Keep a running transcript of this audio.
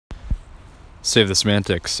Save the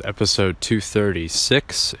Semantics, episode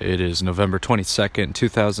 236. It is November 22nd,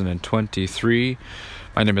 2023.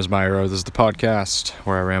 My name is Myro. This is the podcast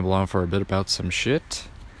where I ramble on for a bit about some shit.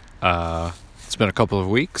 It's been a couple of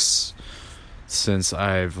weeks since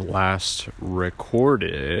I've last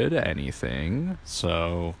recorded anything.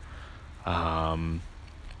 So,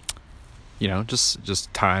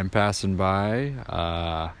 just time passing by.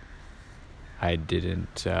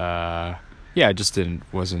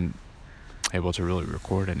 Wasn't able to really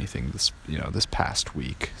record anything this past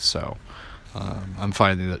week, so I'm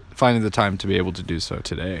finding the time to be able to do so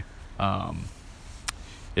today.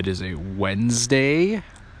 It is a Wednesday.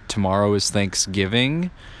 Tomorrow is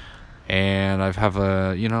Thanksgiving, and I have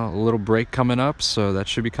a little break coming up, so that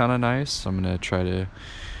should be kind of nice. I'm gonna try to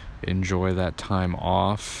enjoy that time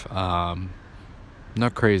off.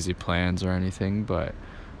 Not crazy plans or anything, but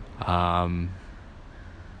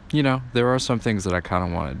there are some things that I kind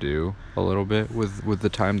of want to do a little bit with the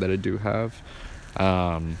time that I do have.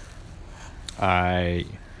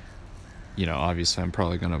 Obviously I'm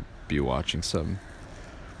probably going to be watching some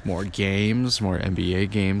more games, more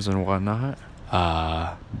NBA games and whatnot.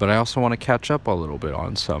 But I also want to catch up a little bit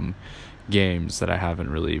on some games that I haven't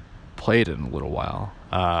really played in a little while.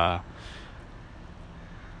 I've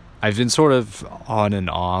been sort of on and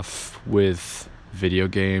off with video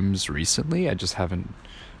games recently. I just haven't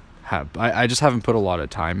put a lot of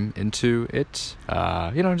time into it.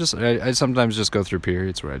 I sometimes just go through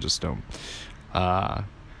periods where I just don't.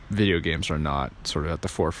 Video games are not sort of at the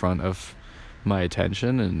forefront of my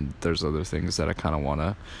attention, and there's other things that I kind of want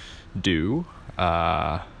to do.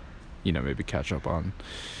 Maybe catch up on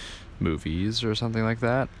movies or something like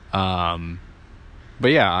that.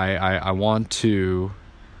 But yeah, I want to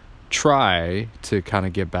try to kind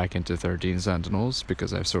of get back into 13 Sentinels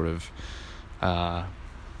because I've sort of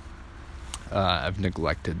I've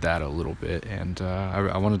neglected that a little bit, and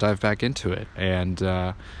I want to dive back into it. And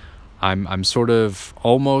I'm sort of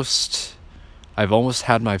I've almost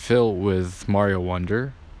had my fill with Mario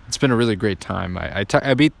Wonder. It's been a really great time. I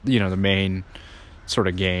beat the main sort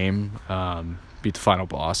of game, beat the final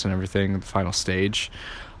boss and everything, the final stage.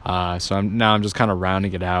 So I'm just kind of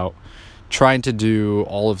rounding it out, trying to do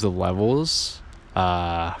all of the levels.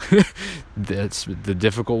 The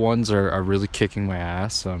difficult ones are really kicking my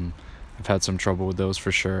ass. I've had some trouble with those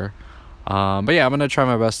for sure. But yeah, I'm going to try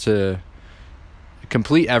my best to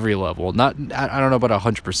complete every level. I don't know about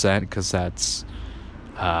 100%, because that's,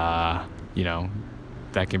 that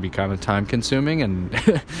can be kind of time consuming.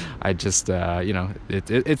 And I just,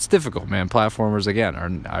 it's difficult, man. Platformers, again,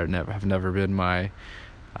 have never been my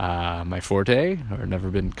forte, or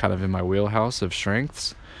never been kind of in my wheelhouse of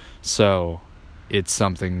strengths. So it's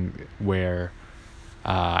something where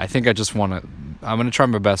I think I'm going to try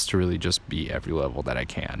my best to really just beat every level that I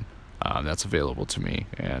can that's available to me,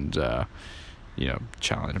 and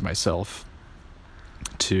challenge myself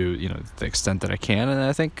to the extent that I can. And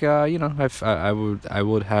I think I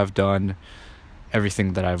would have done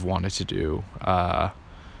everything that I've wanted to do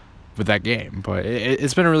with that game. But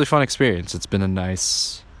it's been a really fun experience. It's been a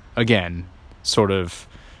nice, again, sort of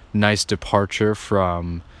nice departure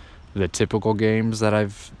from the typical games that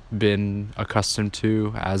I've been accustomed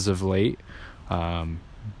to as of late,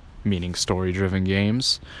 meaning story-driven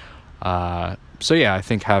games. So yeah, I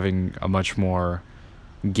think having a much more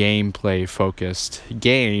gameplay-focused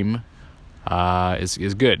game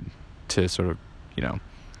is good to sort of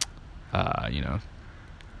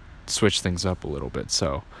switch things up a little bit.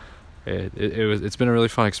 So it's been a really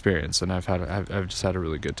fun experience, and I've just had a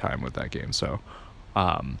really good time with that game. So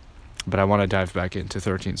but I want to dive back into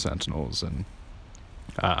 13 Sentinels and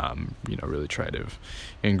really try to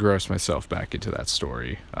engross myself back into that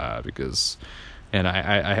story, because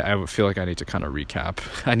I feel like I need to kind of recap.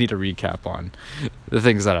 I need to recap on the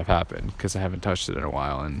things that have happened, because I haven't touched it in a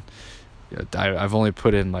while, and I've only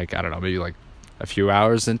put in maybe a few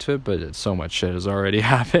hours into it, but so much shit has already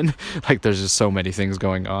happened. There's just so many things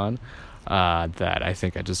going on that I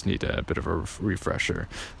think I just need a bit of a refresher.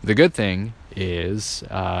 The good thing is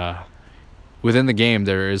within the game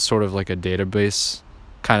there is sort of like a database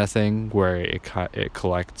kind of thing where it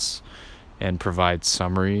collects and provides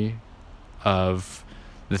summary of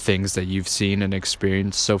the things that you've seen and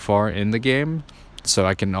experienced so far in the game, so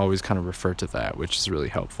I can always kind of refer to that, which is really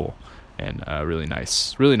helpful and really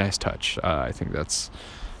nice touch. I think that's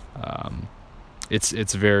it's a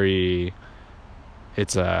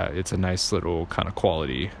nice little kind of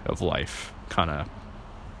quality of life kind of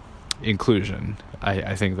inclusion.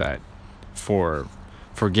 I think that for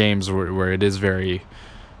games where it is very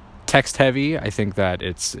text heavy, I think that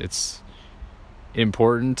it's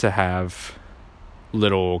important to have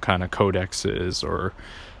little kind of codexes or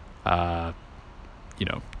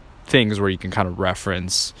things where you can kind of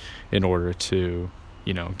reference in order to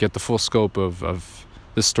get the full scope of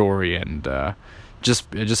the story, and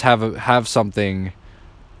just have something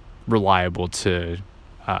reliable to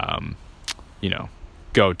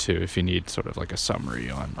go to if you need sort of like a summary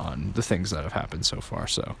on the things that have happened so far.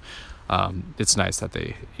 So it's nice that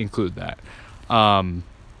they include that.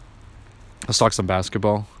 Let's talk some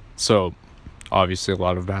basketball. So obviously a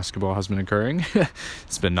lot of basketball has been occurring.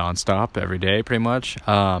 It's been nonstop every day pretty much.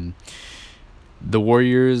 The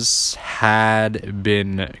Warriors had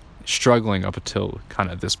been struggling up until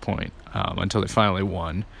kind of this point, until they finally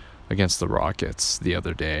won against the Rockets the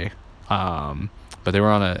other day. But they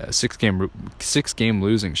were on a six game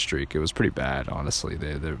losing streak. It was pretty bad, honestly.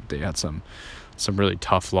 They had some really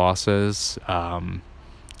tough losses.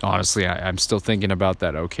 Honestly, I'm still thinking about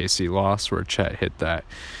that OKC loss where Chet hit that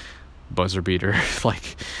buzzer beater,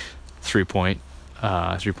 like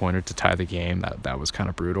 3-pointer to tie the game. That was kind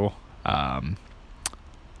of brutal. But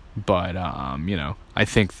I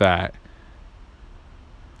think that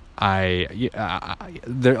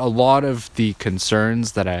there a lot of the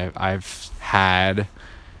concerns that I've had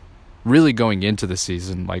really going into the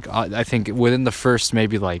season. Like I think within the first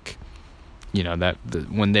maybe when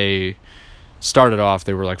they started off,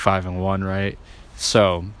 they were like 5-1, right?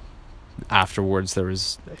 So afterwards, there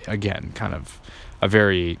was again kind of a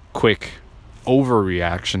very quick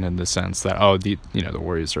overreaction in the sense that the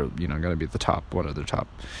Warriors are going to be one of the top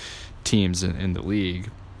teams in the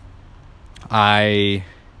league.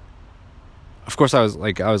 Of course, I was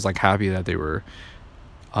happy that they were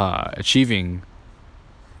achieving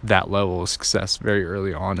that level of success very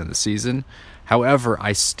early on in the season. However,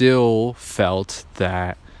 I still felt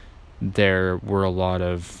that there's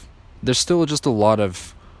still just a lot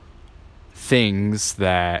of things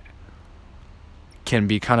that can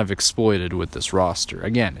be kind of exploited with this roster.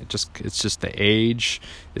 Again, it's just the age,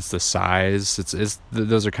 it's the size,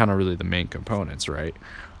 those are kind of really the main components, right?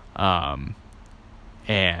 I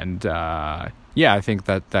think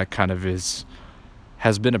that kind of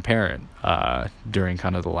has been apparent during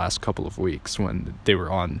kind of the last couple of weeks when they were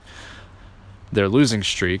on their losing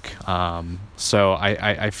streak. So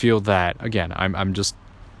I feel that again,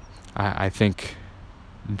 I think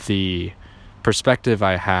the perspective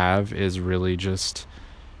I have is really just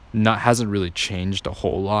hasn't really changed a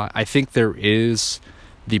whole lot. I think there is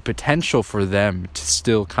the potential for them to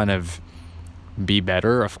still kind of be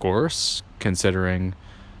better, of course, considering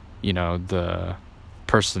the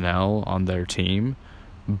personnel on their team,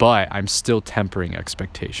 but I'm still tempering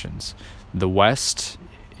expectations. The West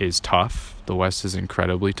is tough. The West is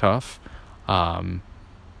incredibly tough.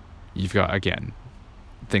 You've got, again,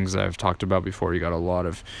 things that I've talked about before. You got a lot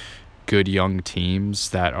of good young teams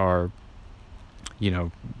that are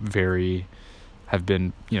have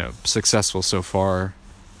been successful so far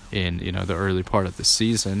in the early part of the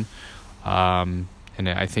season, and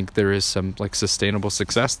I think there is some sustainable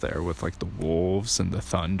success there with the Wolves and the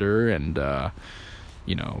Thunder, and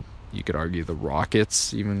you could argue the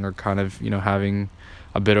Rockets even are kind of having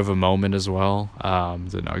a bit of a moment as well.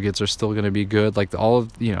 The Nuggets are still going to be good. A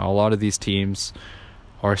lot of these teams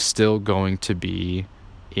are still going to be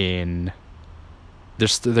they're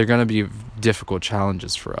going to be difficult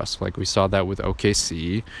challenges for us. We saw that with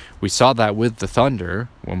OKC. We saw that with the Thunder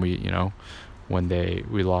when we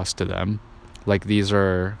lost to them. These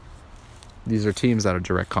are teams that are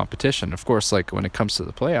direct competition. Of course, when it comes to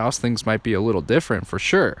the playoffs, things might be a little different for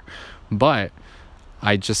sure. But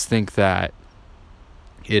I just think that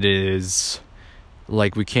it is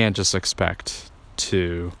we can't just expect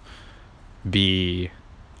to be.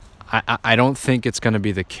 I don't think it's going to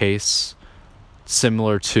be the case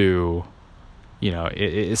similar to,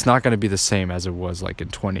 it's not going to be the same as it was in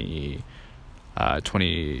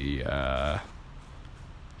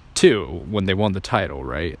 2022 when they won the title,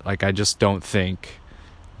 right? I just don't think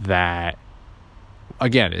that,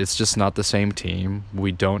 again, it's just not the same team.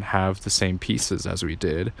 We don't have the same pieces as we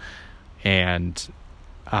did. And,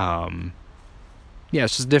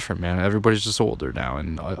 it's just different, man. Everybody's just older now,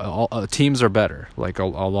 and all teams are better. A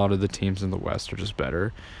lot of the teams in the West are just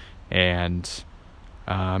better. And, so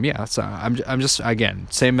I'm just, again,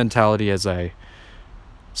 same mentality as I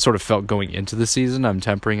sort of felt going into the season. I'm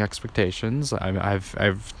tempering expectations. Of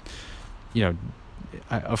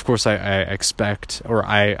course I expect, or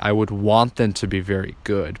I would want them to be very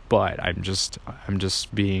good, but I'm just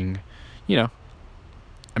being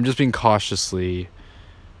cautiously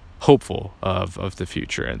hopeful of the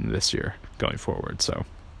future and this year going forward. So,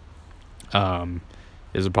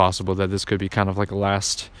 is it possible that this could be kind of a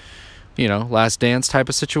last last dance type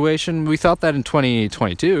of situation. We thought that in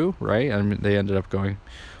 2022, right? I mean, they ended up going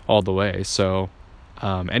all the way. So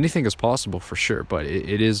anything is possible for sure, but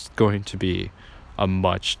it is going to be a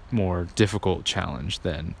much more difficult challenge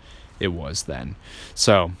than it was then.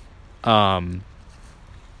 So,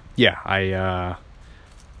 yeah,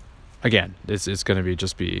 again, it's going to be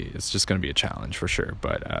it's just going to be a challenge for sure.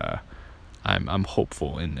 But I'm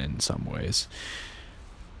hopeful in some ways.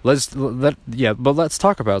 But let's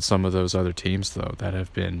talk about some of those other teams though that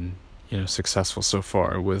have been successful so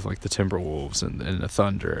far, with like the Timberwolves and the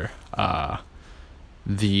Thunder.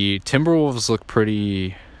 The Timberwolves look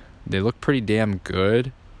pretty damn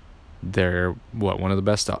good. They're one of the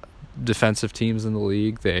best defensive teams in the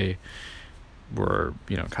league. They were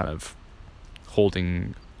kind of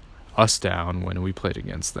holding us down when we played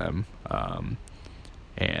against them,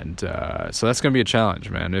 and so that's gonna be a challenge,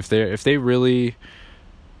 man. If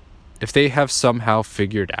they have somehow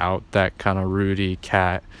figured out that kind of Rudy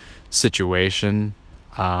Cat situation,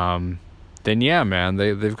 then yeah, man,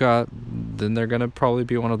 then they're gonna probably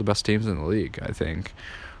be one of the best teams in the league, I think.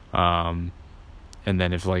 And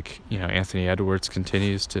then if Anthony Edwards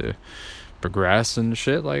continues to progress and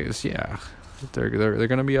shit, yeah, they're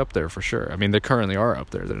gonna be up there for sure. I mean, they currently are up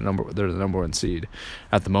there. They're the number one seed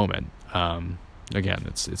at the moment. Again,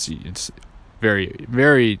 it's very,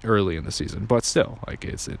 very early in the season, but still,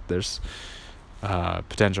 there's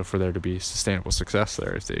potential for there to be sustainable success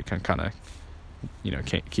there if they can kind of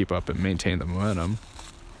can't keep up and maintain the momentum.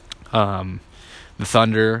 The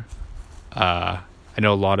Thunder, I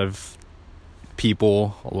know a lot of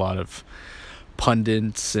people, a lot of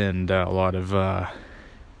pundits, and a lot of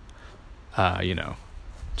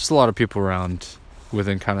just a lot of people around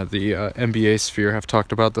within kind of the NBA sphere have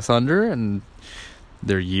talked about the Thunder and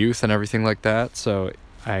their youth and everything like that. So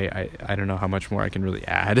I don't know how much more I can really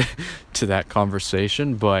add to that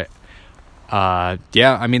conversation, but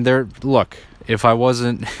yeah, I mean, look, if I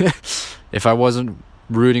wasn't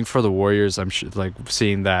rooting for the Warriors, I'm sure,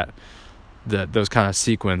 seeing that those kind of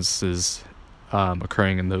sequences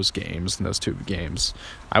occurring in those two games,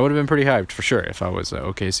 I would have been pretty hyped for sure if I was an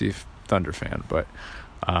OKC Thunder fan. But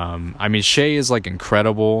I mean, Shea is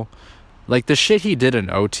incredible. The shit he did in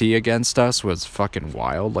OT against us was fucking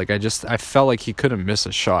wild. I felt like he couldn't miss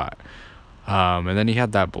a shot. And then he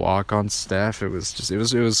had that block on Steph. It was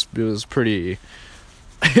pretty.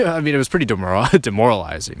 I mean, it was pretty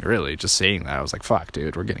demoralizing, really. Just seeing that, I was like, "Fuck,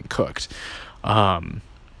 dude, we're getting cooked."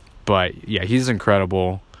 But yeah, he's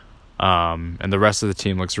incredible. And the rest of the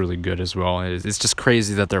team looks really good as well. It's just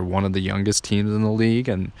crazy that they're one of the youngest teams in the league,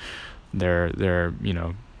 and they're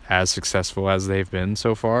as successful as they've been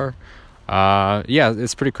so far. Yeah,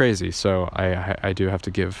 it's pretty crazy. So I do have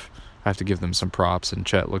to give them some props, and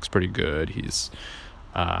Chet looks pretty good. He's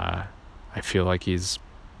I feel like he's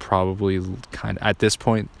probably kind of at this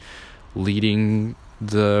point leading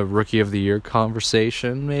the Rookie of the Year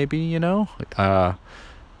conversation, maybe.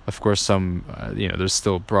 Of course, some there's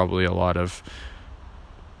still probably a lot of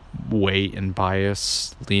weight and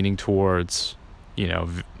bias leaning towards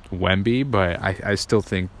Wemby, but I still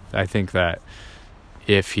think that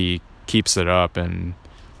if he keeps it up and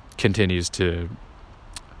continues to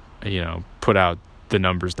put out the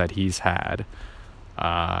numbers that he's had,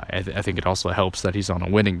 I think it also helps that he's on a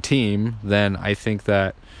winning team. Then I think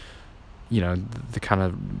that the kind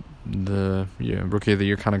of the Rookie of the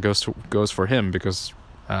Year kind of goes for him, because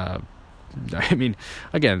I mean,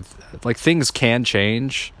 again, things can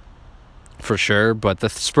change for sure, but the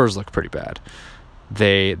Spurs look pretty bad.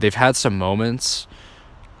 They've had some moments.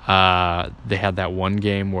 They had that one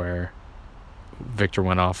game where Victor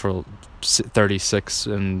went off for 36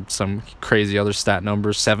 and some crazy other stat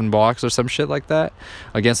numbers, 7 blocks or some shit like that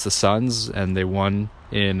against the Suns, and they won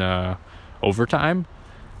in overtime.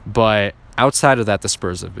 But outside of that, the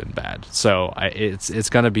Spurs have been bad. So it's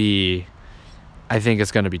gonna be, I think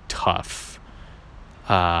it's gonna be tough.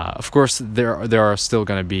 Of course, there are still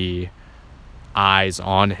gonna be eyes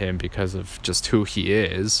on him because of just who he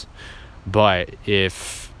is, but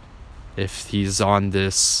if he's on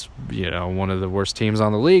this, one of the worst teams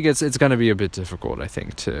on the league, it's going to be a bit difficult, I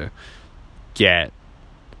think, to get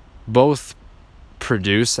both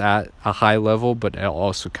produce at a high level, but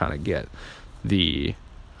also kind of get the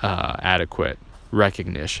adequate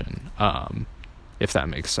recognition, if that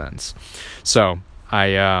makes sense. So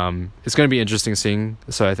it's going to be interesting seeing.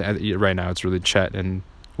 So right now it's really Chet and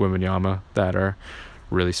Wembanyama that are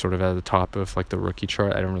really sort of at the top of the rookie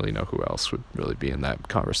chart. I don't really know who else would really be in that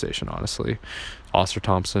conversation, honestly. Austin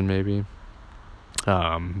Thompson, maybe.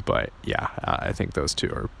 But yeah, I think those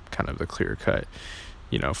two are kind of the clear cut,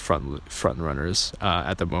 front runners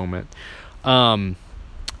at the moment.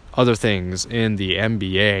 other things in the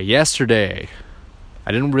NBA. Yesterday,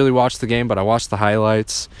 I didn't really watch the game, but I watched the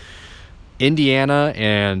highlights. Indiana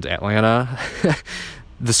and Atlanta.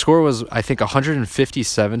 The score was, I think,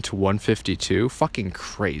 157 to 152. Fucking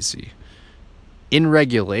crazy. In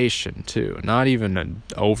regulation, too. Not even an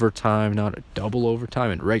overtime, not a double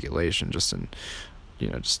overtime. In regulation, just in,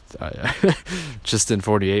 just in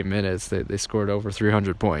 48 minutes, they scored over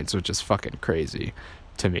 300 points, which is fucking crazy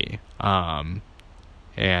to me.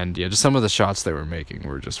 And yeah, just some of the shots they were making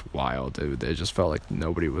were just wild. They just felt like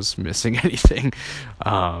nobody was missing anything.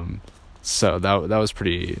 So that was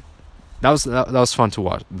pretty. That was fun to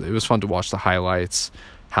watch. It was fun to watch the highlights.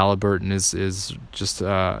 Halliburton is just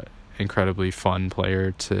incredibly fun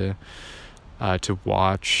player to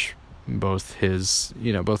watch. Both his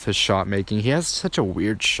shot making. He has such a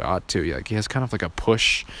weird shot too. Like he has kind of like a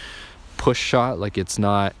push shot. Like it's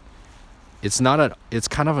kind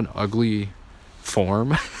of an ugly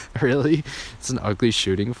form. Really, it's an ugly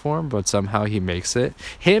shooting form, but somehow he makes it.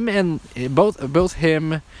 Both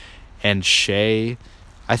him and Shea.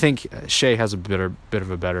 I think Shea has a bit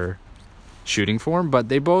of a better shooting form, but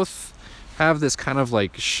they both have this kind of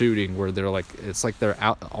like shooting where they're like, it's like their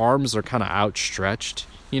arms are kind of outstretched,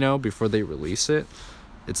 before they release it.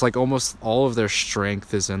 It's like almost all of their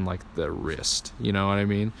strength is in like the wrist. You know what I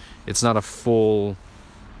mean? It's not a full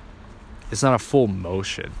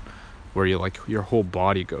motion where you like your whole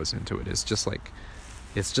body goes into it. It's just like,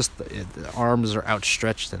 the arms are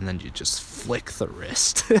outstretched and then you just flick the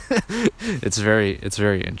wrist. It's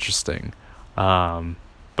very interesting.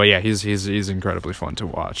 But yeah, he's incredibly fun to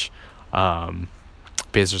watch.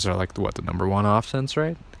 Pacers are like the number one offense,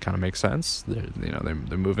 right? Kind of makes sense.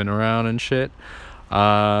 They're moving around and shit.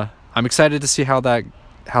 I'm excited to see how they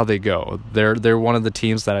go. They're one of the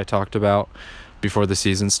teams that I talked about before the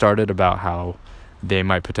season started, about how they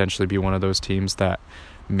might potentially be one of those teams that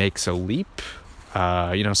makes a leap.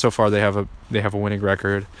 So far they have a winning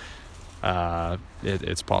record.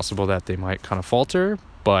 It's possible that they might kind of falter,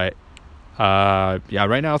 but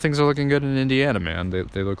right now things are looking good in Indiana, man.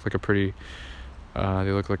 They look like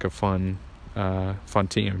a fun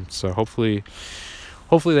team. So hopefully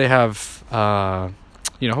they have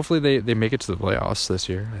hopefully they make it to the playoffs this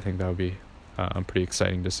year. I think that would be pretty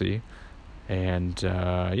exciting to see. And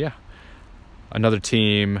another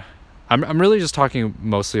team. I'm really just talking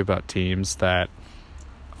mostly about teams that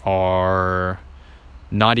are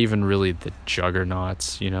not even really the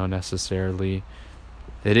juggernauts, necessarily.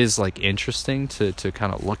 It is like interesting to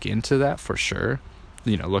kind of look into that for sure.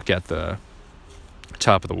 Look at the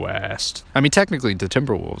top of the West. I mean, technically the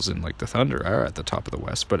Timberwolves and like the Thunder are at the top of the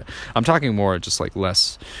West, but I'm talking more just like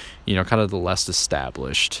less, kind of the less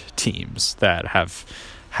established teams that have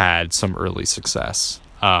had some early success.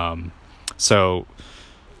 So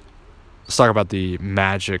let's talk about the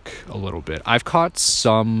Magic a little bit. I've caught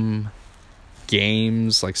some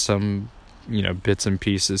games, like some, bits and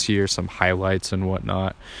pieces here, some highlights and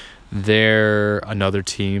whatnot. They're another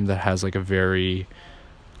team that has like a very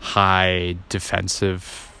high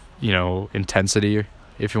defensive, intensity,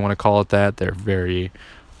 if you want to call it that. They're very,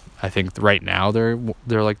 I think right now they're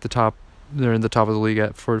like they're in the top of the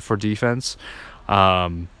league for defense.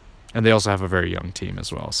 And they also have a very young team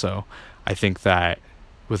as well. So I think that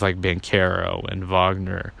with like Banchero and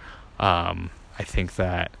Wagner, I think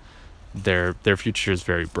that their future is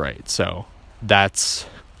very bright. So I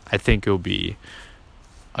think it'll be,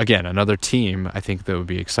 again, another team. I think that would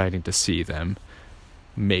be exciting to see them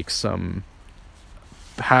make some,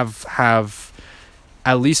 have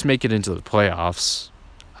at least make it into the playoffs.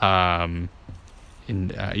 You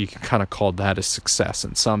can kind of call that a success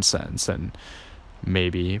in some sense, and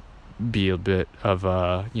maybe be a bit of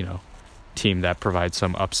a team that provides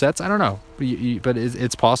some upsets. I don't know, but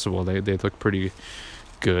it's possible. They look pretty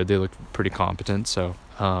good. They look pretty competent. So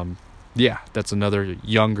that's another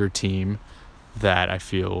younger team that I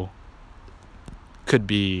feel could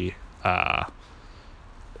be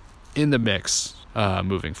in the mix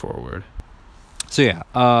moving forward. So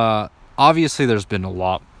obviously there's been a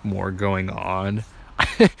lot more going on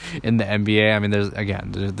in the NBA. I mean,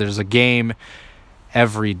 there's a game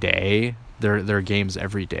every day. There are games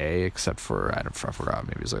every day, except for I forgot,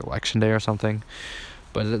 maybe it's like election day or something.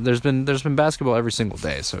 But there's been basketball every single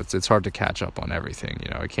day, so it's hard to catch up on everything.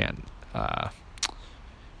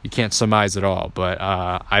 You can't surmise it all. But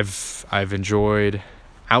I've enjoyed,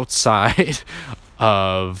 outside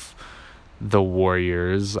of the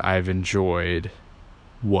Warriors, I've enjoyed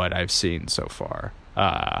what I've seen so far.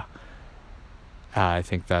 I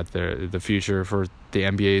think that the future for the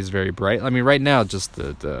NBA is very bright. I mean, right now, just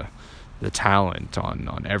the talent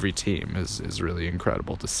on every team is really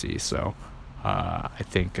incredible to see. So I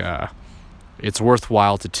think it's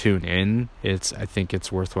worthwhile to tune in. I think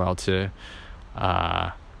it's worthwhile to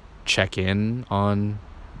check in on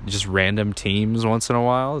just random teams once in a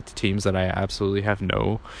while, teams that I absolutely have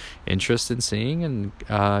no interest in seeing, and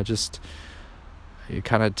just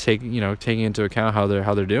kind of taking into account how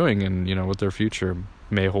they're doing, and what their future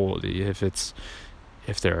may hold, if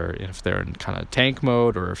they're in kind of tank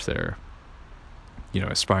mode, or if they're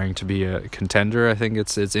aspiring to be a contender. I think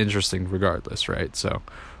it's interesting regardless, right? So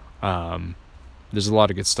there's a lot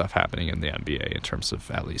of good stuff happening in the NBA in terms of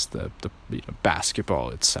at least the basketball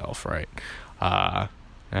itself, right?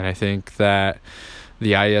 And I think that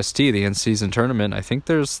the IST, the in-season tournament, I think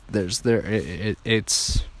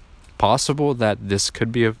it's possible that this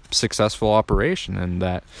could be a successful operation, and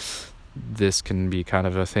that this can be kind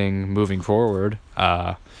of a thing moving forward.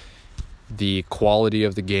 The quality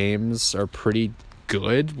of the games are pretty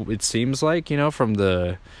good, it seems like, from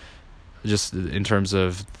just in terms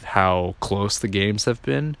of how close the games have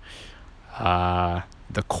been.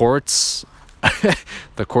 The courts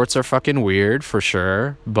the courts are fucking weird for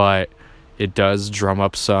sure, but it does drum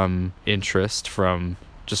up some interest from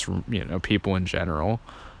just people in general,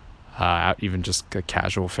 even just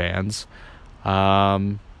casual fans.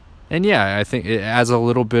 And yeah, I think it adds a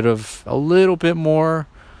little bit more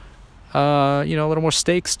a little more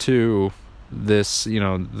stakes to this,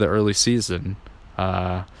 the early season.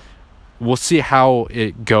 We'll see how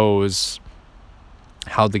it goes,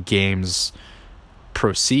 how the games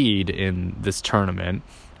proceed in this tournament,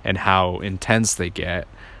 and how intense they get.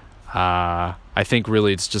 I think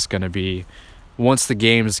really it's just going to be, once the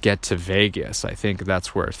games get to Vegas, I think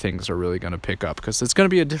that's where things are really going to pick up, because it's going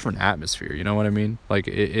to be a different atmosphere. You know what I mean? Like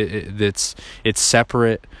it's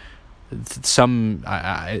separate.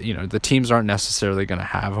 The teams aren't necessarily going to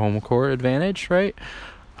have home court advantage, right?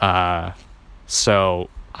 So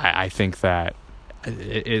I think that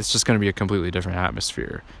it's just going to be a completely different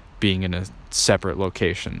atmosphere being in a separate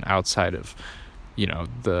location outside of,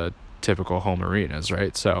 the typical home arenas,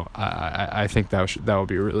 right? So I think that would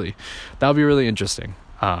be really interesting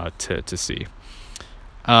to see.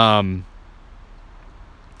 What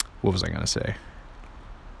was I going to say?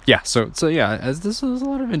 Yeah, so yeah, as this is a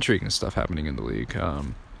lot of intriguing stuff happening in the league,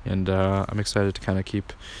 and I'm excited to kind of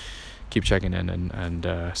keep checking in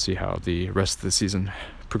and see how the rest of the season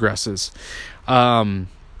progresses. I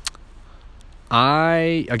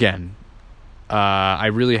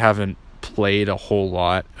really haven't played a whole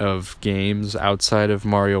lot of games outside of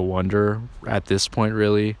Mario Wonder at this point,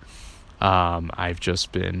 really. I've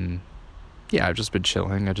just been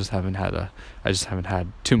chilling. I just haven't had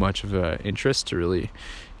too much of a interest to really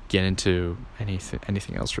get into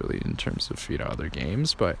anything else really in terms of other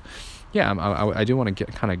games. But yeah, I do want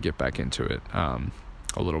to get back into it a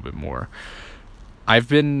little bit more. I've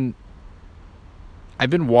been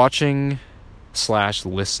watching /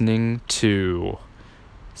 listening to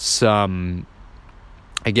some,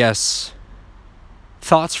 I guess,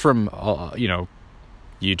 thoughts from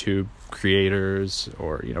YouTube creators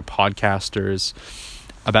or podcasters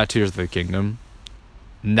about Tears of the Kingdom.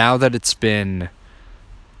 Now that it's been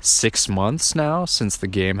 6 months now since the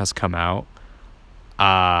game has come out,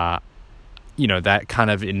 that kind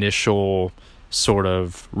of initial sort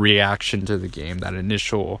of reaction to the game, that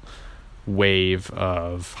initial wave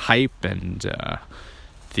of hype, and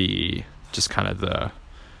the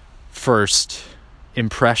first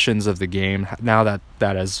impressions of the game, now that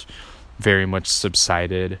has very much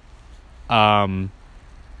subsided, I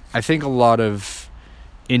think a lot of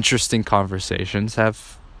interesting conversations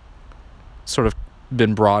have sort of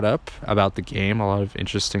been brought up about the game, a lot of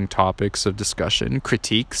interesting topics of discussion,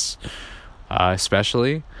 critiques,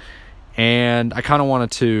 especially. And I kind of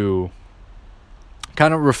wanted to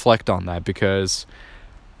kind of reflect on that, because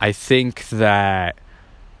I think that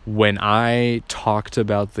when I talked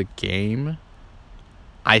about the game,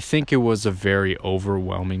 I think it was a very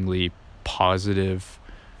overwhelmingly positive.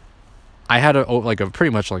 I had a pretty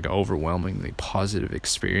much like an overwhelmingly positive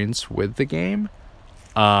experience with the game.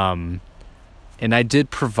 And I did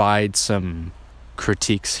provide some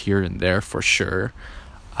critiques here and there for sure.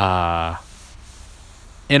 And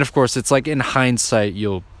of course, it's like in hindsight,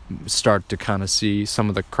 you'll start to kind of see some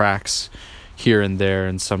of the cracks here and there,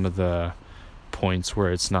 and some of the points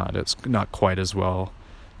where it's not quite as well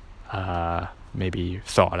maybe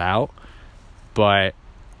thought out. But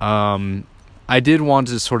I did want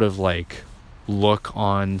to sort of like look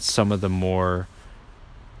on some of the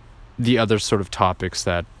other sort of topics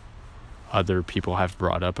that other people have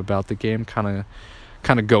brought up about the game, kind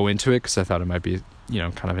of go into it, because I thought it might be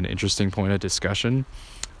kind of an interesting point of discussion.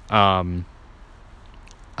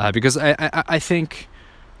 Because I think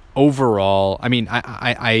overall, I mean,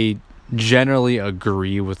 I generally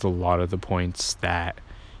agree with a lot of the points that,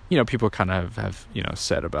 people kind of have,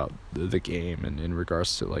 said about the game and in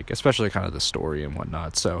regards to, like, especially kind of the story and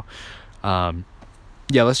whatnot. So,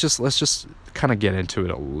 yeah, let's just kind of get into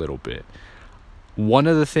it a little bit. One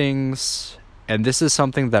of the things, and this is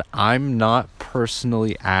something that I'm not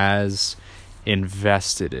personally as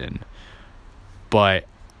invested in, but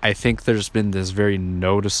I think there's been this very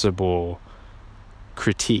noticeable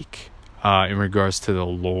critique in regards to the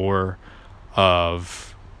lore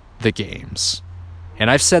of the games.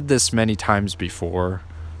 And I've said this many times before,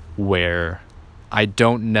 where I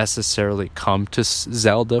don't necessarily come to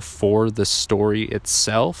Zelda for the story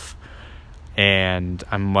itself, and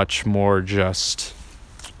I'm much more just,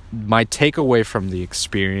 my takeaway from the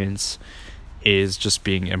experience is just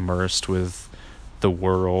being immersed with the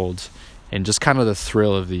world and just kind of the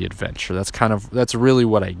thrill of the adventure. That's really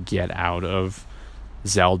what I get out of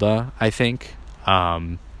Zelda, I think.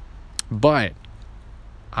 But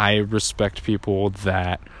I respect people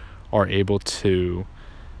that are able to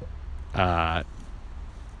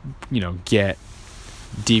get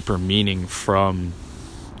deeper meaning from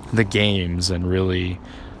the games and really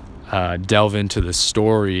delve into the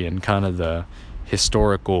story and kind of the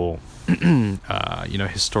historical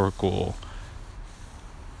historical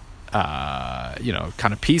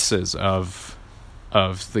kind of pieces of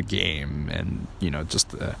the game, and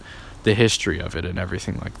just the history of it and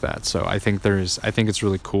everything like that. So I think it's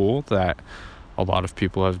really cool that a lot of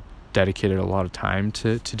people have dedicated a lot of time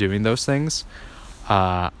to doing those things.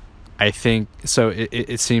 I think so.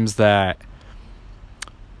 It seems that,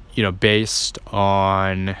 based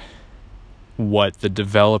on what the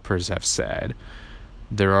developers have said,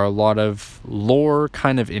 there are a lot of lore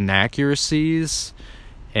kind of inaccuracies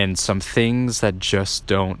and some things that just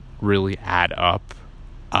don't really add up.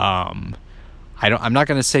 I'm not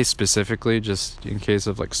going to say specifically, just in case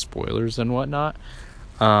of like spoilers and whatnot.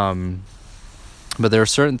 But there are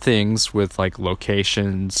certain things with like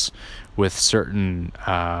locations, with certain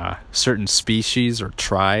species or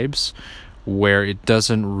tribes, where it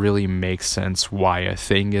doesn't really make sense why a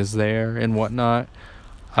thing is there and whatnot.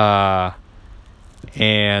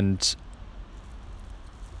 And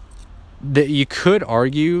that you could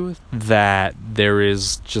argue that there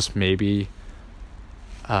is just maybe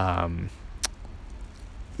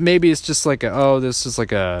it's just like this is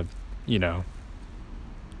like a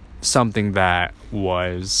something that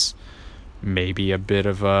was maybe a bit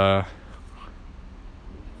of a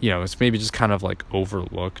it's maybe just kind of like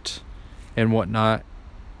overlooked and whatnot.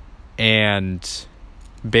 And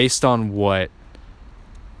based on what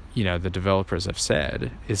the developers have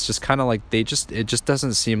said, it's just kind of like it just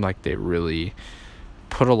doesn't seem like they really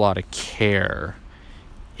put a lot of care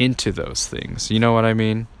into those things, you know what I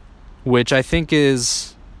mean? Which I think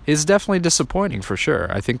is definitely disappointing, for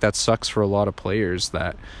sure. I think that sucks for a lot of players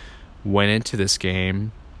that went into this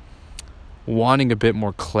game wanting a bit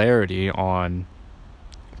more clarity on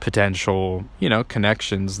potential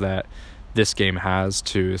connections that this game has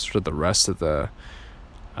to sort of the rest of the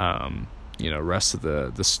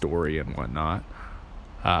the story and whatnot,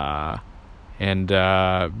 and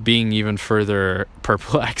being even further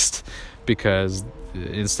perplexed because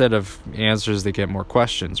instead of answers they get more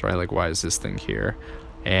questions, right? Like, why is this thing here?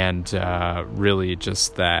 And really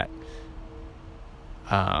just that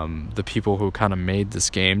the people who kind of made this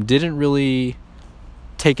game didn't really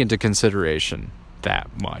take into consideration that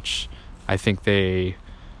much. I think that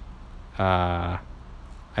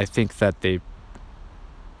they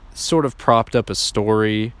sort of propped up a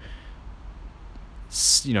story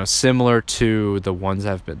similar to the ones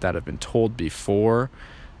that have been told before,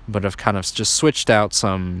 but have kind of just switched out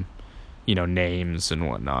some names and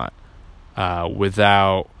whatnot,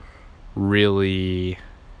 without really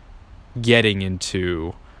getting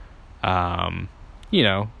into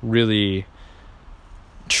really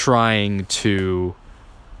trying to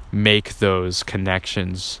make those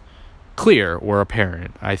connections clear or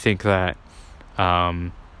apparent. I think that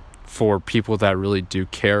for people that really do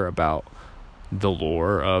care about the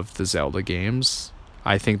lore of the Zelda games,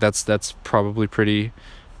 I think that's probably pretty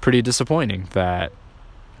disappointing that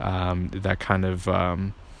that kind of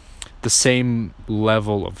the same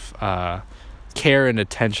level of care and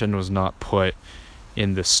attention was not put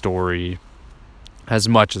in the story as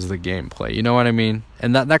much as the gameplay. You know what I mean?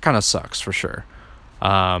 And that kind of sucks, for sure.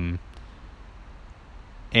 And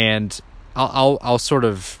I'll sort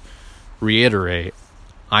of reiterate,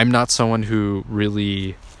 I'm not someone who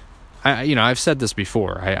really, I've said this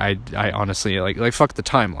before. I honestly like fuck the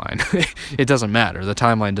timeline. It doesn't matter. The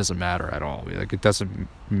timeline doesn't matter at all. Like, it doesn't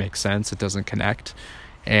make sense. It doesn't connect.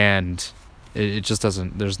 And it just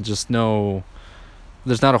doesn't. There's not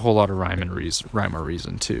a whole lot of rhyme or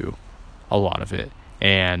reason to a lot of it,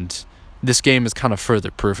 and this game is kind of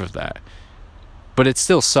further proof of that. But it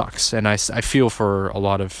still sucks, and I feel for a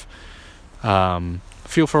lot of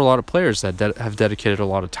players that have dedicated a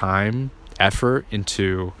lot of time, effort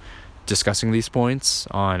into discussing these points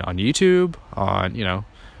on YouTube, on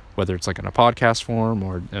whether it's like in a podcast form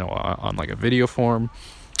or on like a video form.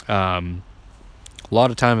 A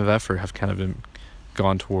lot of time and effort have kind of been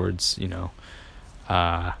gone towards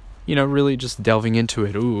really just delving into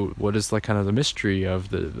it. Ooh, what is like kind of the mystery of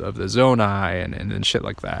the Zonai and shit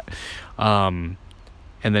like that, and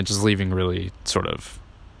then just leaving really sort of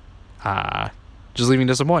just leaving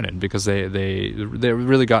disappointed because they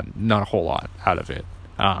really got not a whole lot out of it.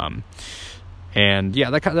 And yeah,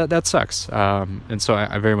 that sucks. And so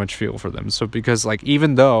I very much feel for them. So because like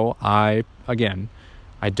even though I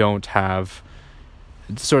don't have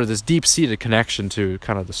sort of this deep-seated connection to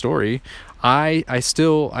kind of the story,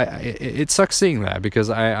 it sucks seeing that, because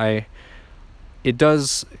it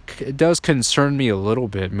does concern me a little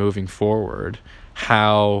bit moving forward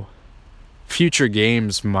how future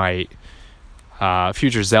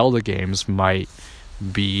Zelda games might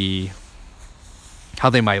be, how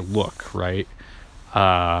they might look, right?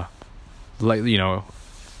 Like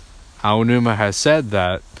Aonuma has said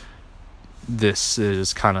that this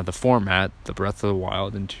is kind of the format, the Breath of the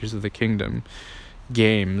Wild and Tears of the Kingdom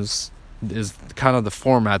games is kind of the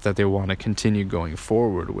format that they want to continue going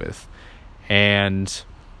forward with. And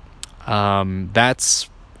it's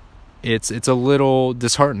a little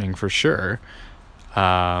disheartening for sure,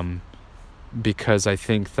 because I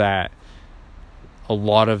think that a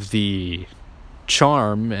lot of the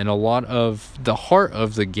charm and a lot of the heart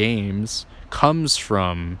of the games comes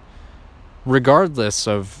from, regardless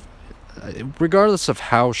of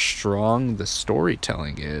how strong the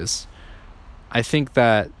storytelling is, I think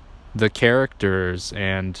that the characters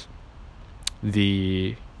and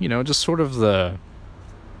the just sort of the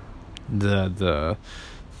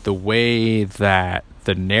way that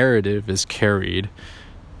the narrative is carried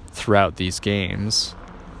throughout these games,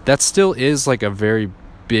 that still is like a very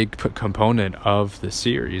big component of the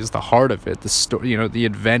series, the heart of it, the story, the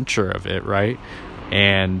adventure of it, right?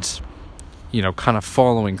 And kind of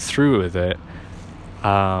following through with it.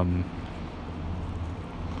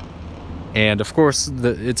 And of course,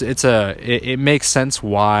 it makes sense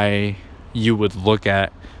why you would look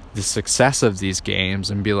at the success of these games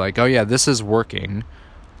and be like, oh yeah, this is working,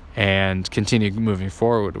 and continue moving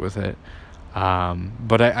forward with it.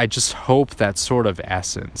 But I just hope that sort of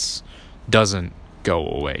essence doesn't go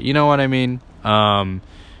away. You know what I mean? And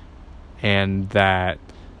that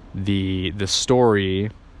the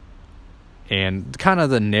story and kind of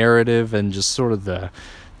the narrative and just sort of the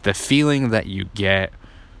feeling that you get,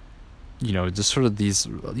 just sort of these,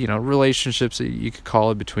 relationships that you could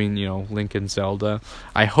call it between, Link and Zelda.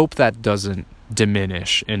 I hope that doesn't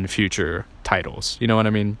diminish in future titles. You know what I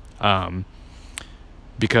mean?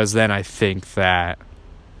 Because then I think that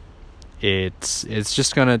it's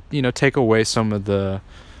just gonna, take away some of the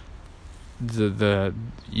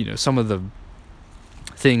some of the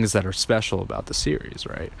things that are special about the series,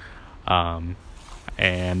 right? I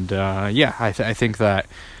think that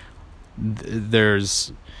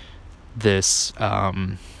there's this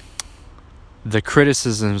the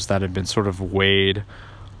criticisms that have been sort of weighed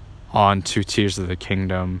onto Tears of the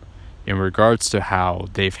Kingdom in regards to how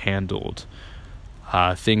they've handled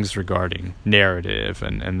things regarding narrative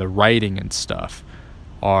and the writing and stuff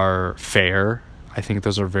are fair. I think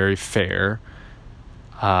those are very fair,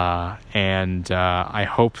 and I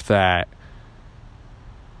hope that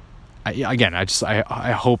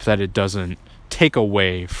I hope that it doesn't take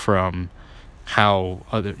away from how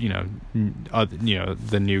other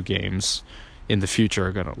the new games in the future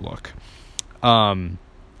are going to look.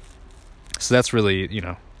 So that's really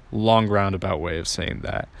long roundabout way of saying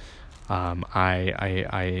that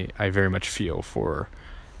I very much feel for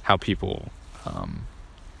how people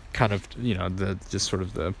kind of the just sort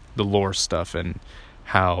of the lore stuff and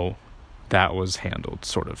how that was handled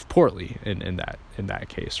sort of poorly in that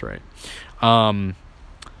case, right?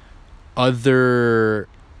 Other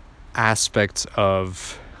aspects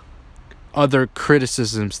of other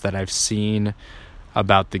criticisms that I've seen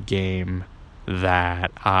about the game that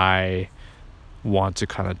I want to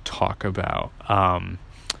kind of talk about.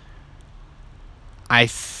 I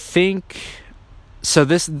think so.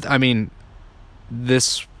 This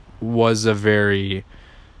was a very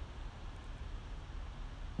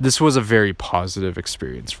positive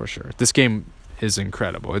experience for sure. This game is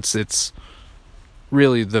incredible. It's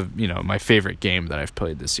really the, my favorite game that I've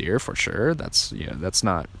played this year for sure. That's, that's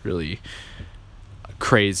not really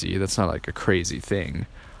crazy. That's not like a crazy thing.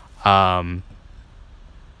 I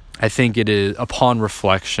think it is, upon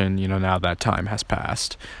reflection, now that time has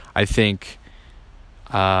passed, I think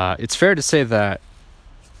it's fair to say that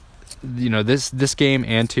this game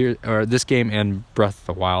and this game and Breath of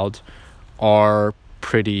the Wild are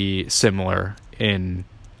pretty similar in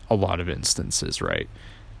a lot of instances, right?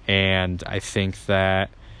 And I think that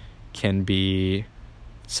can be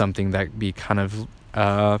something that be kind of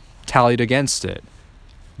tallied against it,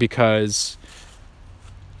 because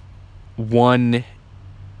one,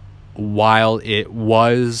 while it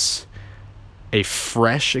was a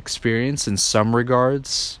fresh experience in some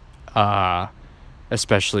regards,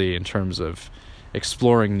 especially in terms of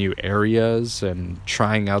exploring new areas and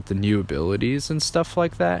trying out the new abilities and stuff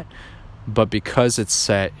like that, but because it's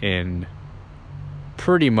set in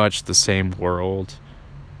pretty much the same world,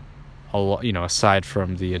 aside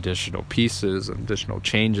from the additional pieces and additional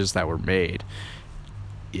changes that were made,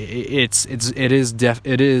 it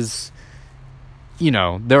is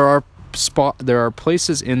there are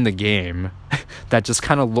places in the game that just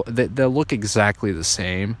kind of they look exactly the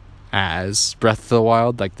same as Breath of the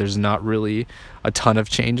Wild. Like, there's not really a ton of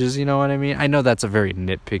changes, you know what I mean? I know that's a very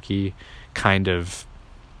nitpicky kind of,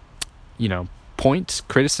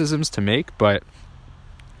 criticisms to make, but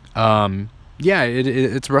yeah,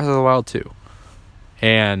 it's Breath of the Wild too.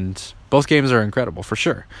 And both games are incredible for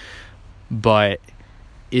sure. But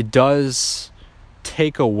it does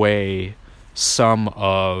take away some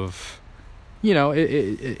of,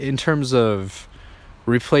 in terms of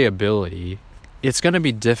replayability, it's going to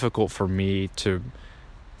be difficult for me to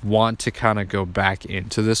want to kind of go back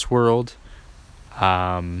into this world,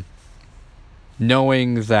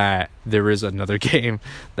 knowing that there is another game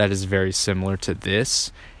that is very similar to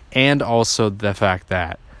this, and also the fact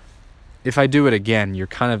that if I do it again, you're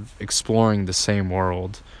kind of exploring the same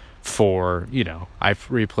world for, I've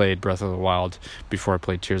replayed Breath of the Wild before I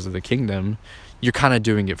played Tears of the Kingdom. You're kind of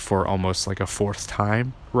doing it for almost like a fourth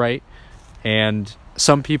time, right? And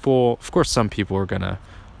some people are going to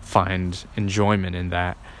find enjoyment in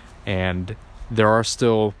that. And there are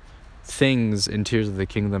still things in Tears of the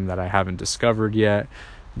Kingdom that I haven't discovered yet.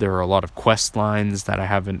 There are a lot of quest lines that I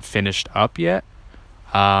haven't finished up yet.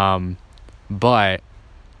 But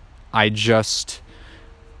I just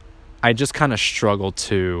kind of struggle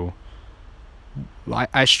to...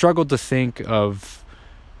 I struggle to think of...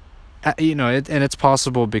 and it's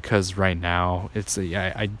possible because right now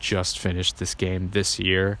I just finished this game this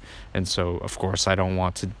year, and so of course I don't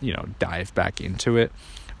want to dive back into it,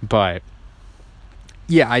 but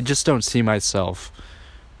yeah, I just don't see myself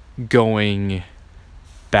going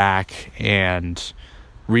back and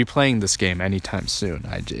replaying this game anytime soon.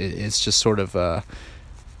 It's just sort of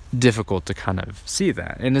difficult to kind of see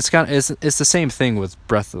that, and it's the same thing with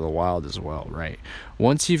Breath of the Wild as well, right?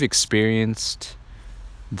 Once you've experienced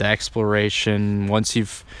the exploration, once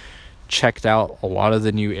you've checked out a lot of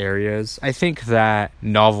the new areas, I think that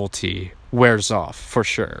novelty wears off for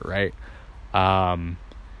sure, right? A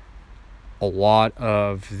lot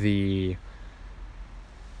of the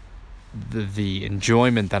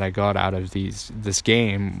enjoyment that I got out of this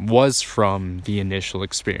game was from the initial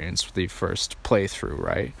experience, the first playthrough,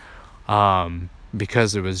 right?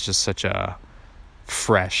 Because it was just such a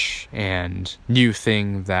fresh and new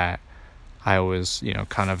thing that I was,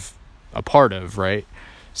 kind of a part of, right?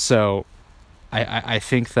 So I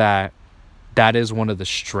think that is one of the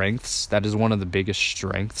strengths. That is one of the biggest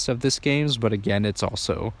strengths of this games. But again, it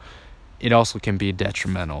also can be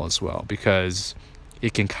detrimental as well, because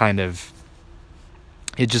it can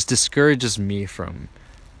it just discourages me from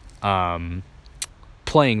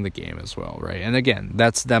playing the game as well, right? And again,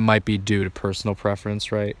 that might be due to personal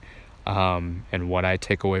preference, right? And what I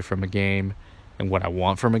take away from a game and what I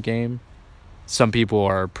want from a game. Some people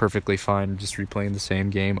are perfectly fine just replaying the same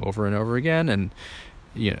game over and over again, and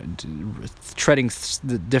treading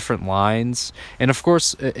the different lines. And of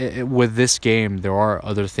course, with this game, there are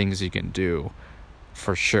other things you can do,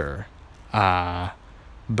 for sure.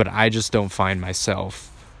 But I just don't find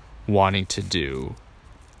myself wanting to do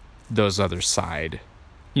those other side,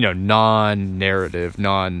 non-narrative,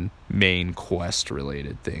 non-main quest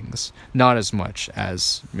related things. Not as much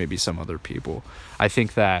as maybe some other people. I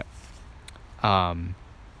think that,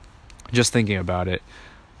 just thinking about it,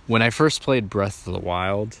 when I first played Breath of the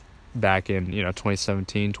Wild back in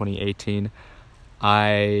 2017, 2018,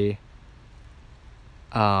 I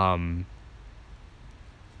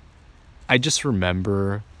just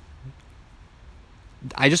remember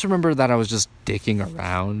that I was just dicking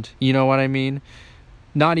around, you know what I mean?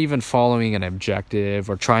 not even following an objective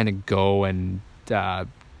or trying to go and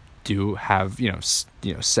do have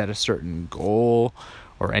set a certain goal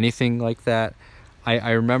or anything like that.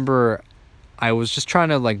 I remember I was just trying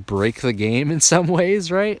to like break the game in some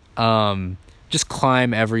ways, right? Just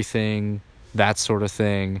climb everything, that sort of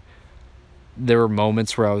thing. There were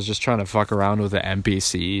moments where I was just trying to fuck around with the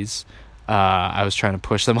NPCs. I was trying to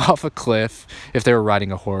push them off a cliff. If they were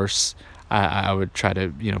riding a horse, I would try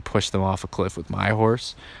to push them off a cliff with my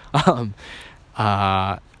horse. Um,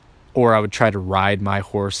 uh, or I would try to ride my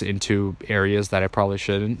horse into areas that I probably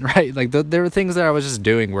shouldn't, right? Like there were things that I was just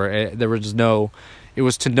doing where it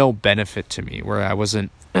was to no benefit to me, where I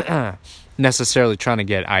wasn't necessarily trying to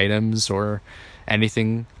get items or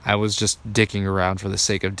anything. I was just dicking around for the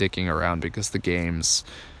sake of dicking around because the game's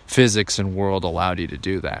physics and world allowed you to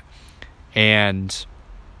do that. And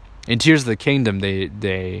in Tears of the Kingdom,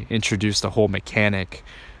 they introduced a whole mechanic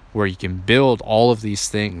where you can build all of these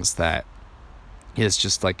things that is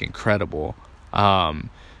just like incredible. You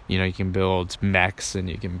can build mechs and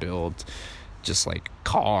you can build just like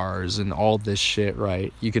cars and all this shit,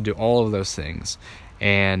 right? You could do all of those things.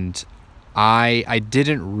 And I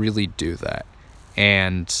didn't really do that.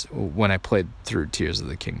 And when I played through Tears of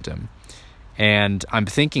the Kingdom, and I'm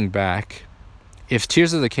thinking back, if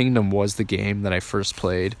Tears of the Kingdom was the game that I first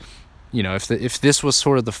played, if this was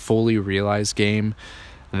sort of the fully realized game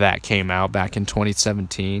that came out back in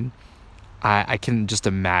 2017, I can just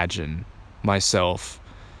imagine myself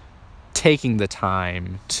taking the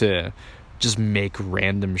time to just make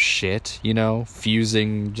random shit,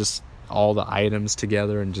 fusing just all the items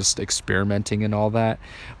together and just experimenting and all that.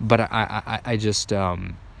 But I just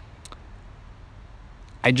don't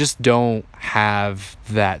have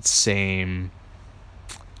that same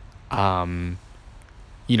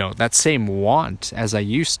that same want as I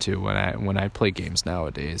used to when I play games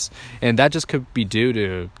nowadays. And that just could be due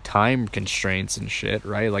to time constraints and shit,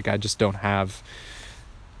 right? Like I just don't have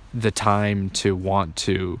the time to want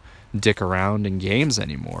to dick around in games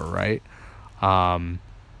anymore, right? There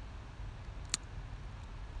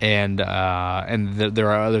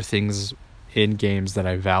are other things in games that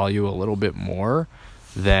I value a little bit more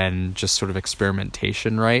than just sort of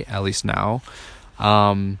experimentation, right? At least now.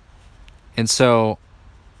 And so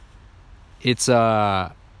it's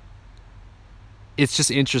just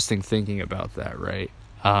interesting thinking about that, right?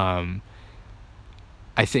 I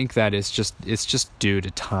think that it's just due to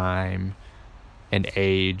time and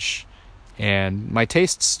age, and my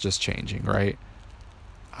tastes just changing, right?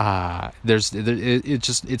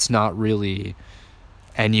 It's not really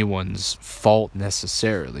anyone's fault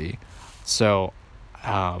necessarily. So,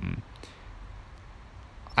 I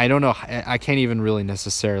don't know. I can't even really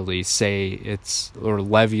necessarily say it's or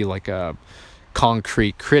levy like a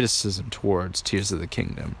concrete criticism towards Tears of the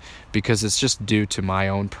Kingdom, because it's just due to my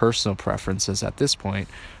own personal preferences at this point,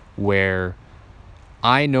 where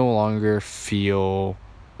I no longer feel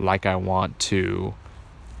like I want to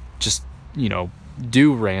just,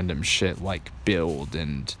 do random shit like build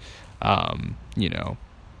and,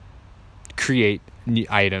 create new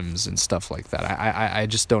items and stuff like that. I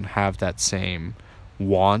just don't have that same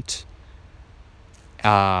want.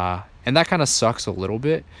 And that kind of sucks a little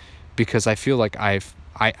bit, because I feel like I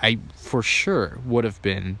for sure would have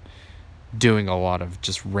been doing a lot of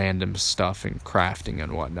just random stuff and crafting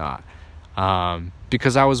and whatnot.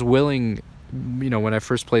 Because I was willing, when I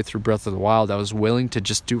first played through Breath of the Wild, I was willing to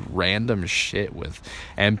just do random shit with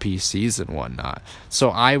NPCs and whatnot. So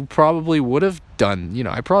I probably would have done,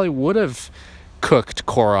 cooked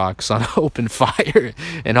Koroks on open fire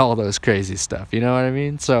and all those crazy stuff. You know what I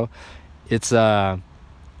mean? So it's, I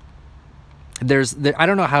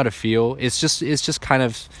don't know how to feel. It's just kind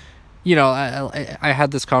of, I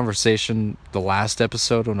had this conversation the last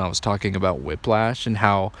episode when I was talking about Whiplash and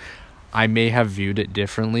how I may have viewed it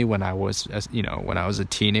differently when I was a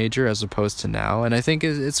teenager as opposed to now. And I think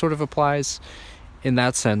it sort of applies in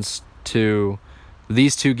that sense to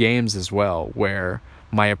these two games as well, where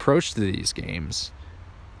my approach to these games,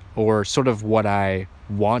 or sort of what I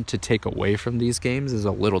want to take away from these games, is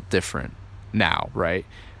a little different now, right?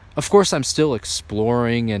 Of course, I'm still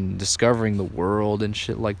exploring and discovering the world and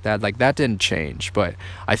shit like that. Like, that didn't change, but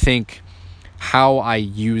I think how I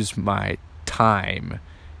use my time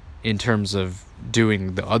in terms of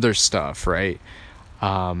doing the other stuff, right?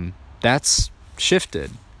 That's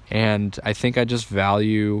shifted. And I think I just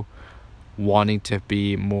value wanting to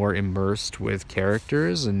be more immersed with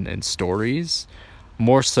characters and stories,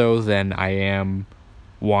 more so than I am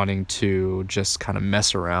wanting to just kind of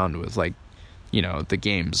mess around with, like, the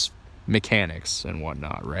game's mechanics and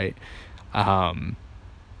whatnot, right?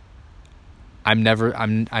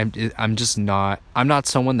 I'm just not, I'm not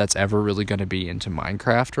someone that's ever really going to be into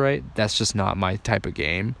Minecraft, right? That's just not my type of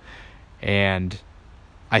game. And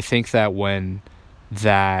I think that when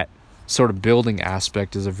that sort of building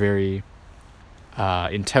aspect is a very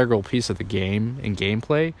integral piece of the game and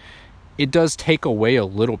gameplay, it does take away a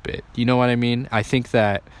little bit. You know what I mean? I think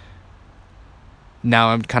that now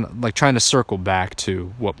I'm kind of like trying to circle back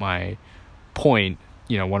to what my point,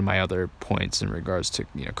 one of my other points in regards to,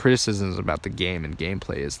 criticisms about the game and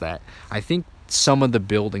gameplay is that I think some of the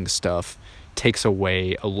building stuff takes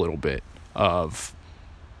away a little bit of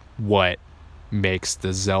what makes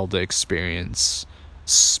the Zelda experience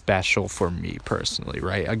special for me personally,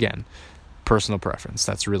 right? Again, personal preference.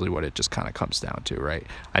 That's really what it just kind of comes down to, right?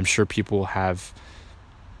 I'm sure people have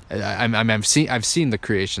I've seen the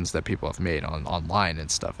creations that people have made online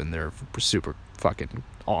and stuff, and they're super fucking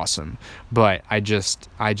awesome. But I just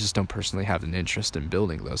don't personally have an interest in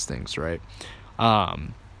building those things, right?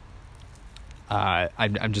 I'm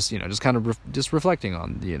just just kind of just reflecting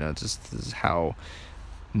on just this is how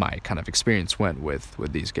my kind of experience went with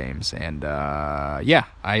these games, and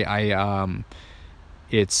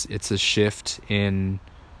it's a shift in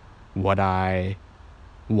what I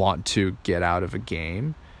want to get out of a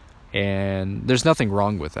game, and there's nothing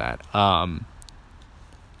wrong with that.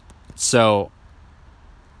 So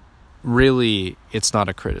really, it's not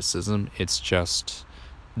a criticism. It's just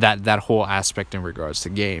that whole aspect in regards to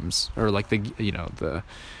games, or like the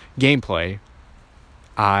gameplay.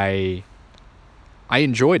 I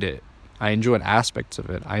enjoyed it. I enjoyed aspects of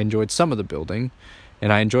it. I enjoyed some of the building,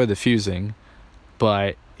 and I enjoyed the fusing,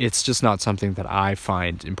 but it's just not something that I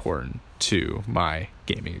find important to my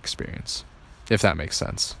gaming experience, if that makes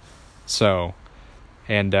sense. So,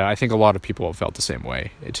 and I think a lot of people have felt the same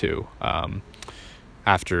way too,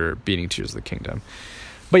 after beating Tears of the Kingdom.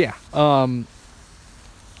 But yeah,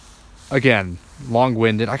 again,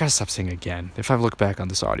 long-winded. I gotta stop saying again. If I look back on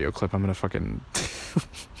this audio clip, I'm gonna fucking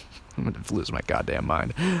I'm gonna lose my goddamn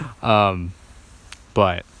mind.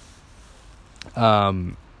 But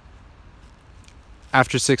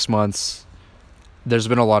after 6 months, there's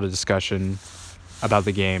been a lot of discussion about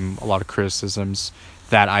the game, a lot of criticisms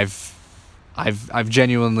that I've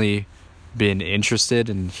genuinely been interested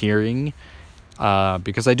in hearing,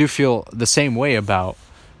 because I do feel the same way about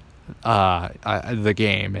the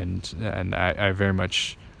game, and I very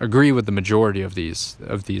much agree with the majority of these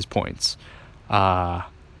points.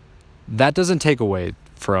 That doesn't take away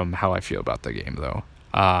from how I feel about the game, though.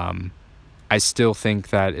 I still think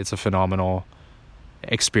that it's a phenomenal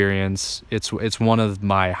experience. It's one of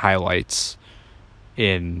my highlights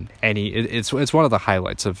in any. It's one of the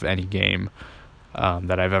highlights of any game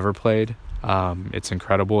that I've ever played. It's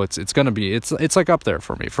incredible. It's gonna be. It's like up there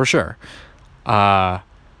for me for sure.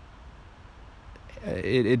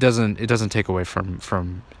 It doesn't take away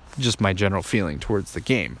from just my general feeling towards the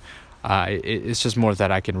game. It's just more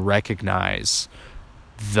that I can recognize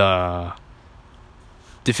the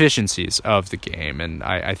deficiencies of the game, and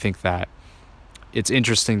I think that it's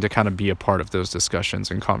interesting to kind of be a part of those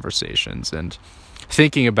discussions and conversations, and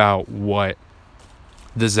thinking about what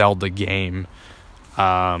the Zelda game,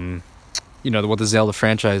 what the Zelda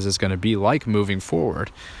franchise is going to be like moving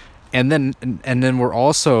forward, and then we're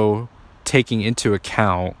also taking into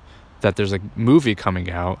account that there's a movie coming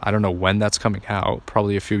out. I don't know when that's coming out,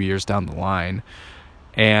 probably a few years down the line.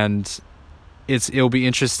 And it'll be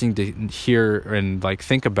interesting to hear and like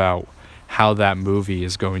think about how that movie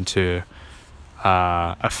is going to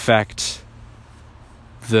affect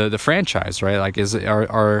the franchise, right? Like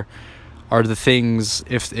are the things,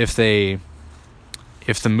 if the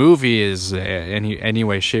movie is any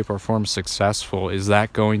way, shape, or form successful, is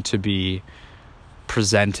that going to be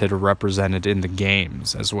presented or represented in the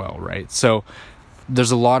games as well, right? So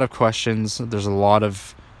there's a lot of questions, there's a lot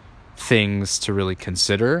of things to really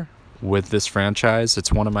consider with this franchise. It's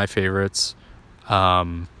one of my favorites,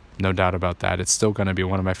 no doubt about that. It's still going to be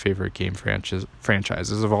one of my favorite game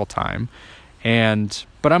franchises of all time,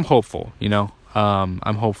 but I'm hopeful. I'm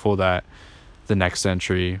hopeful that the next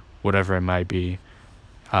entry, whatever it might be,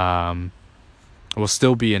 will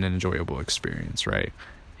still be an enjoyable experience, right?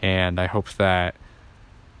 And I hope that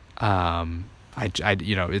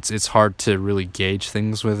it's hard to really gauge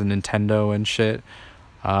things with Nintendo and shit.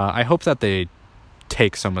 I hope that they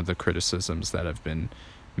take some of the criticisms that have been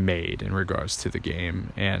made in regards to the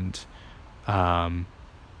game and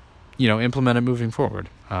implement it moving forward,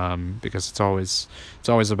 because it's always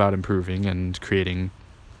about improving and creating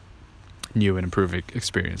new and improving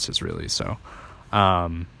experiences, really. So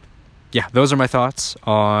those are my thoughts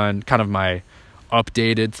on kind of my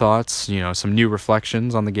updated thoughts, some new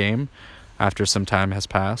reflections on the game after some time has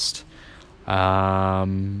passed.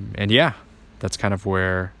 And yeah, that's kind of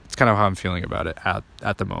how I'm feeling about it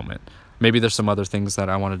at the moment. Maybe there's some other things that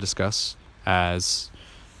I want to discuss as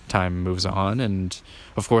time moves on, and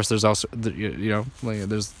of course there's also like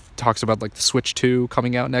there's talks about like the Switch 2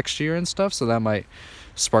 coming out next year and stuff, so that might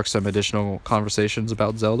spark some additional conversations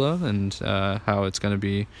about Zelda and how it's going to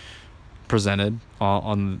be presented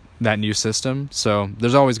on that new system. So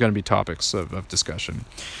there's always going to be topics of discussion.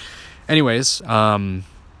 Anyways,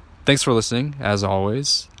 thanks for listening as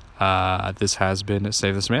always. This has been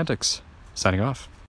Save the Semantics, signing off.